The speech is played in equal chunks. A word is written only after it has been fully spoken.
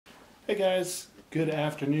Hey guys, good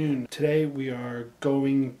afternoon. Today we are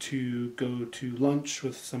going to go to lunch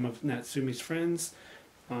with some of Natsumi's friends,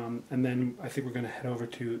 and then I think we're going to head over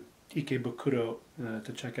to Ikebukuro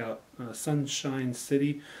to check out Sunshine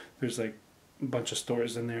City. There's like a bunch of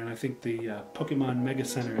stores in there, and I think the Pokemon Mega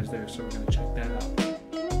Center is there, so we're going to check that out.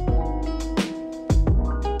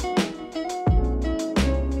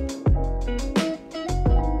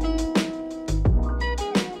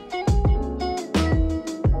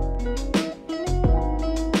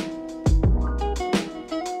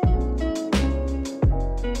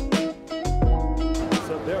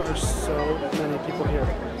 So many people here.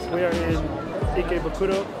 We are in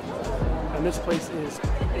Ikebukuro, and this place is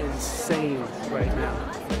insane right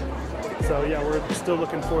now. So yeah, we're still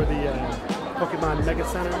looking for the Pokemon Mega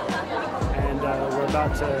Center, and we're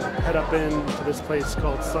about to head up into this place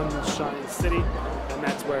called Sunshine City, and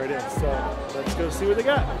that's where it is. So let's go see what they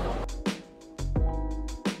got.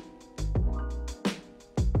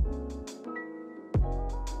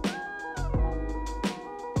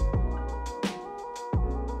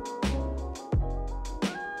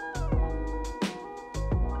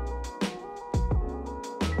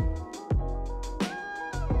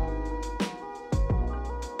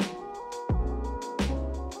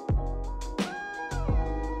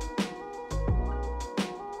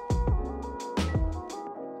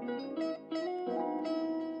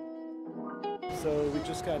 So we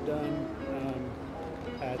just got done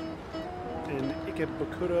in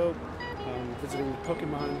Ikebukuro visiting the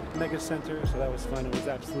Pokemon Mega Center, so that was fun. It was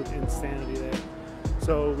absolute insanity there.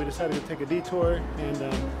 So we decided to take a detour, and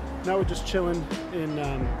now we're just chilling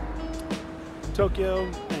in Tokyo,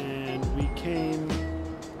 and we came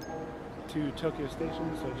to Tokyo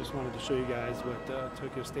Station, so I just wanted to show you guys what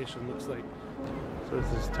Tokyo Station looks like. So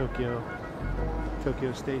this is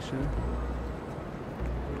Tokyo Station.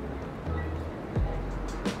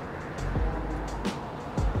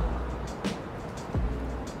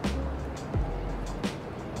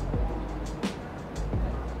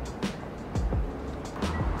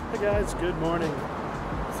 Hey guys, good morning.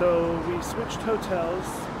 So we switched hotels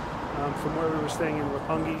from where we were staying in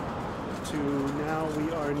Roppongi to now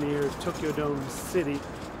we are near Tokyo Dome City,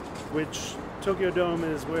 which Tokyo Dome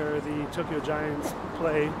is where the Tokyo Giants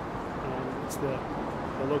play. It's the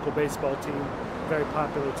local baseball team, very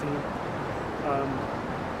popular team.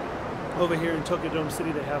 Over here in Tokyo Dome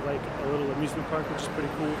City they have like a little amusement park, which is pretty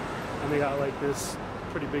cool, and they got like this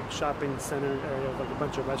pretty big shopping center area with like a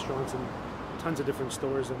bunch of restaurants and tons of different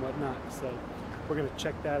stores and whatnot. So we're going to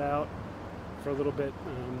check that out for a little bit.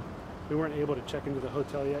 We weren't able to check into the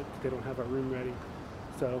hotel yet because they don't have our room ready.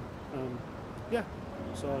 So yeah,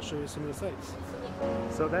 so I'll show you some of the sights.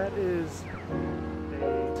 So that is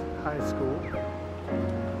a high school.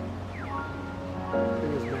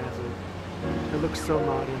 It is massive. It looks so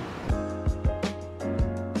modern.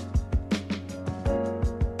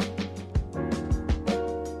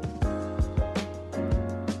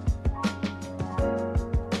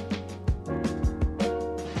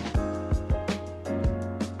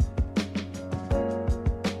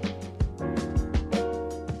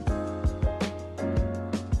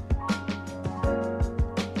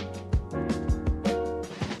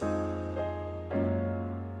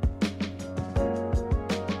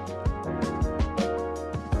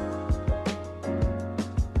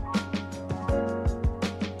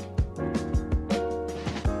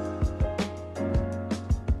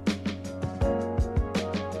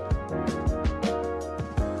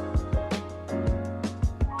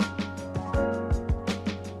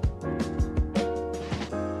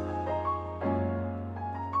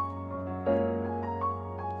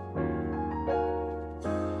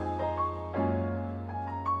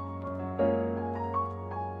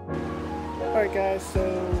 Alright guys, so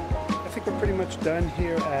I think we're pretty much done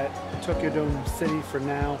here at Tokyo Dome City for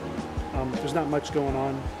now. There's not much going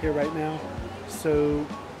on here right now. So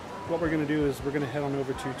what we're going to do is we're going to head on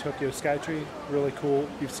over to Tokyo Skytree. Really cool.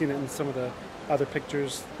 You've seen it in some of the other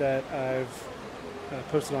pictures that I've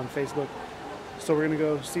posted on Facebook. So we're going to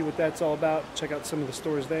go see what that's all about, check out some of the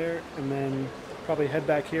stores there, and then probably head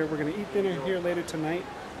back here. We're going to eat dinner here later tonight,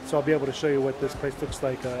 so I'll be able to show you what this place looks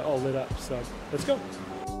like all lit up. So let's go.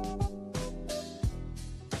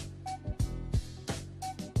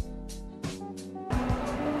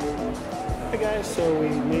 Hey guys, so we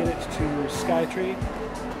made it to Skytree.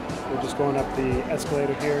 We're just going up the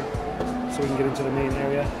escalator here so we can get into the main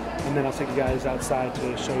area, and then I'll take you guys outside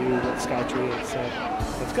to show you what Skytree is. So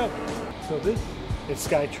let's go. So this is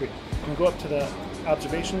Skytree. You can go up to the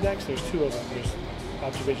observation decks. There's two of them. There's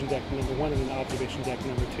observation deck number 1 and then observation deck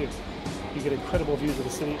number 2. You get incredible views of the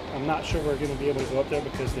city. I'm not sure we're going to be able to go up there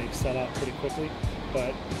because they sell out pretty quickly,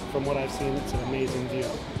 but from what I've seen, it's an amazing view.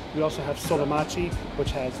 We also have Solamachi,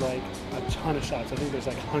 which has like a ton of shops. I think there's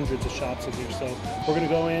like hundreds of shops in here. So we're gonna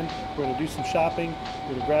go in, we're gonna do some shopping,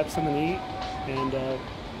 we're gonna grab something to eat, and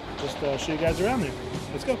just show you guys around there.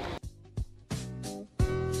 Let's go.